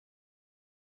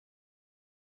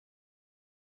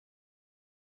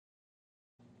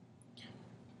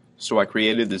So I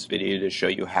created this video to show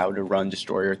you how to run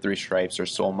d3stryr-3stripes or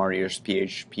SoleMartys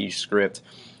PHP script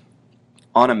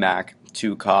on a Mac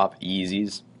to cop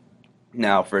Yeezys.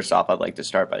 Now, first off, I'd like to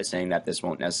start by saying that this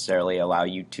won't necessarily allow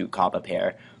you to cop a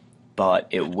pair, but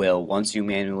it will, once you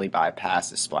manually bypass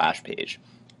the splash page,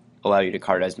 allow you to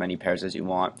cart as many pairs as you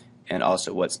want and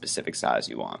also what specific size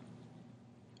you want.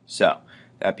 So,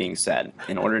 that being said,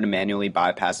 in order to manually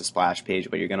bypass the splash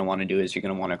page, what you're going to want to do is you're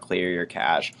going to want to clear your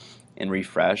cache and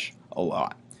refresh a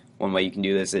lot. One way you can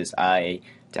do this is I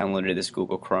downloaded this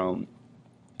Google Chrome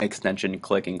extension,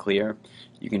 Click and Clear.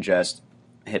 You can just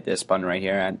hit this button right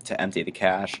here to empty the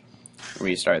cache,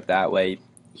 restart that way.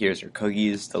 Here's your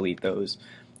cookies, delete those,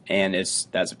 and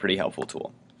that's a pretty helpful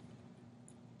tool.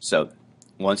 So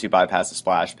once you bypass the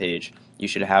splash page, you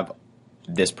should have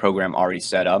this program already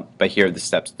set up, but here are the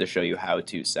steps to show you how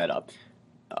to set up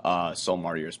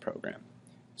SoleMartys program.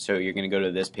 So you're going to go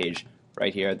to this page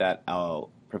right here that I'll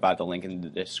provide the link in the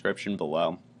description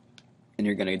below, and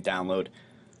you're going to download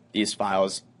these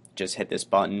files. Just hit this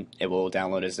button, it will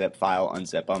download a zip file,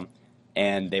 unzip them,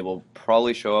 and they will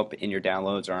probably show up in your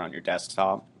downloads or on your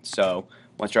desktop. So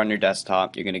once you're on your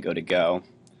desktop, you're going to go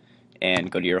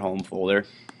and go to your home folder.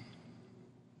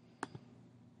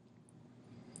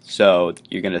 So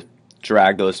you're going to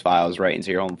drag those files right into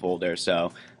your home folder.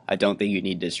 So I don't think you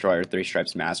need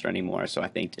d3stryr-3stripes master anymore, so I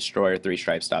think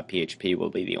d3stripes.php will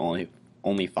be the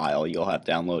only file you'll have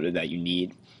downloaded that you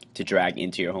need to drag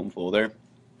into your home folder.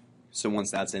 So once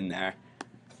that's in there,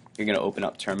 you're going to open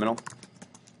up Terminal.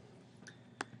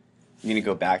 You're going to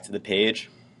go back to the page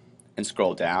and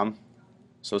scroll down.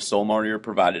 So SoleMartys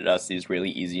provided us these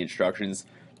really easy instructions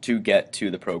to get to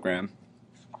the program.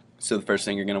 So the first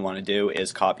thing you're going to want to do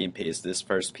is copy and paste this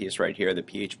first piece right here, the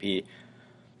PHP-V,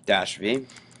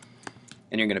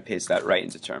 and you're going to paste that right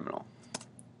into Terminal.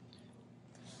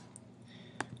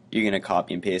 You're going to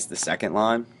copy and paste the second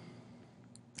line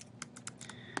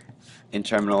in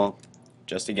Terminal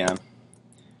just again,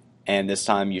 and this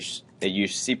time you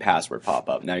see password pop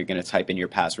up. Now you're going to type in your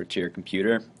password to your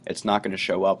computer. It's not going to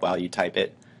show up while you type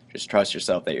it. Just trust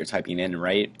yourself that you're typing in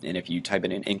right, and if you type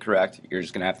it in incorrect, you're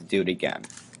just going to have to do it again.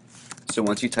 So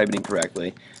once you type it in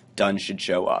correctly, done should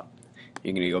show up.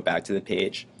 You're going to go back to the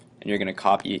page, and you're going to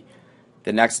copy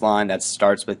the next line that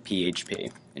starts with PHP,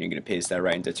 and you're going to paste that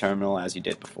right into Terminal as you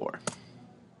did before.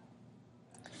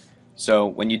 So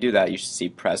when you do that, you should see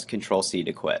press Ctrl-C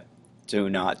to quit. Do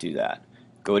not do that.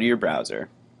 Go to your browser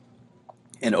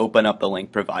and open up the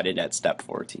link provided at step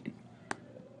 14.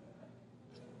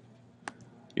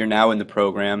 You're now in the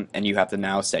program, and you have to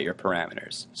now set your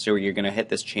parameters. So you're going to hit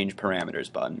this Change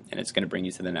Parameters button, and it's going to bring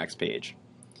you to the next page.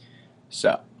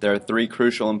 So there are three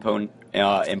crucial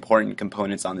important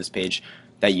components on this page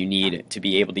that you need to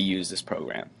be able to use this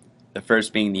program. The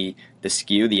first being the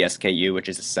SKU, the SKU, which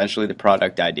is essentially the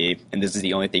product ID, and this is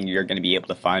the only thing you're going to be able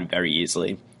to find very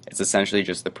easily. It's essentially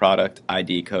just the product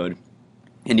ID code,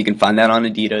 and you can find that on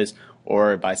Adidas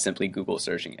or by simply Google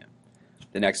searching it.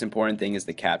 The next important thing is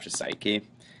the CAPTCHA site key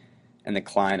and the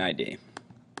client ID.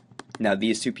 Now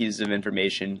these two pieces of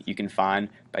information you can find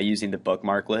by using the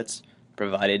bookmarklets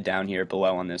provided down here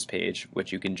below on this page,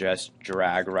 which you can just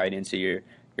drag right into your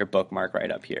bookmark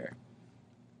right up here.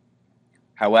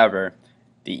 However,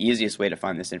 the easiest way to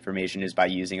find this information is by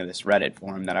using this Reddit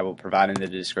forum that I will provide in the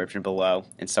description below,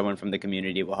 and someone from the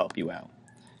community will help you out.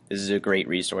 This is a great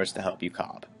resource to help you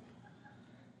cop.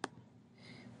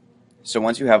 So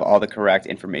once you have all the correct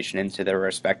information into their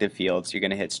respective fields, you're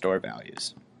going to hit Store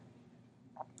Values.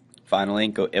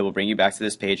 Finally, it will bring you back to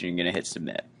this page, and you're going to hit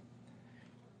Submit.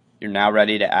 You're now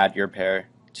ready to add your pair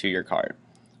to your cart.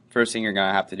 First thing you're going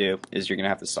to have to do is you're going to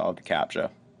have to solve the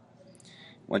CAPTCHA.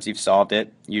 Once you've solved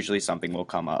it, usually something will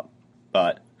come up.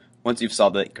 But once you've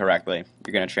solved it correctly,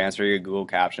 you're going to transfer your Google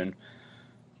Caption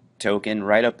token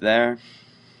right up there.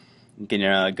 You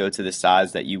can go to the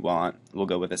size that you want. We'll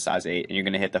go with a size 8, and you're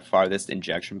going to hit the farthest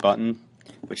injection button,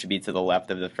 which should be to the left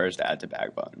of the first Add to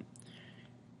Bag button.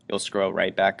 You'll scroll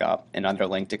right back up, and under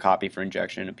Link to Copy for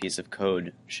Injection, a piece of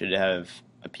code should have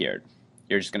appeared.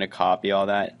 You're just going to copy all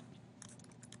that,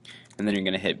 and then you're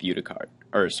going to hit View Cart.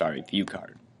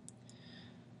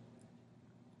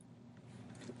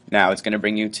 Now it's going to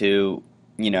bring you to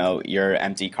your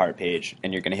empty cart page,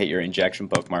 and you're going to hit your injection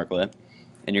bookmarklet,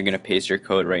 and you're going to paste your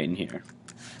code right in here.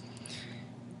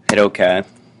 Hit OK,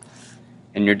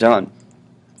 and you're done.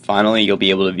 Finally, you'll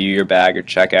be able to view your bag or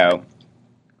check out,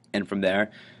 and from there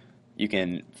you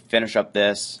can finish up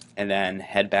this and then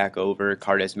head back over,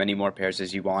 cart as many more pairs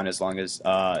as you want, as long as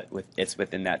it's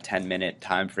within that 10-minute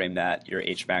time frame that your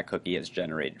HMAC cookie has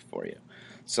generated for you.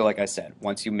 So like I said,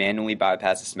 once you manually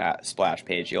bypass the splash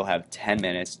page, you'll have 10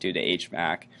 minutes due to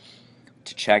HMAC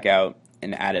to check out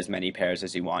and add as many pairs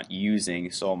as you want using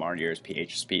SoleMartys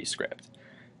PHP script.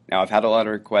 Now, I've had a lot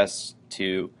of requests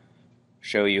to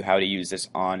show you how to use this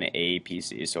on a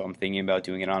PC, so I'm thinking about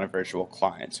doing it on a virtual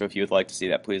client. So if you would like to see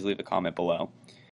that, please leave a comment below.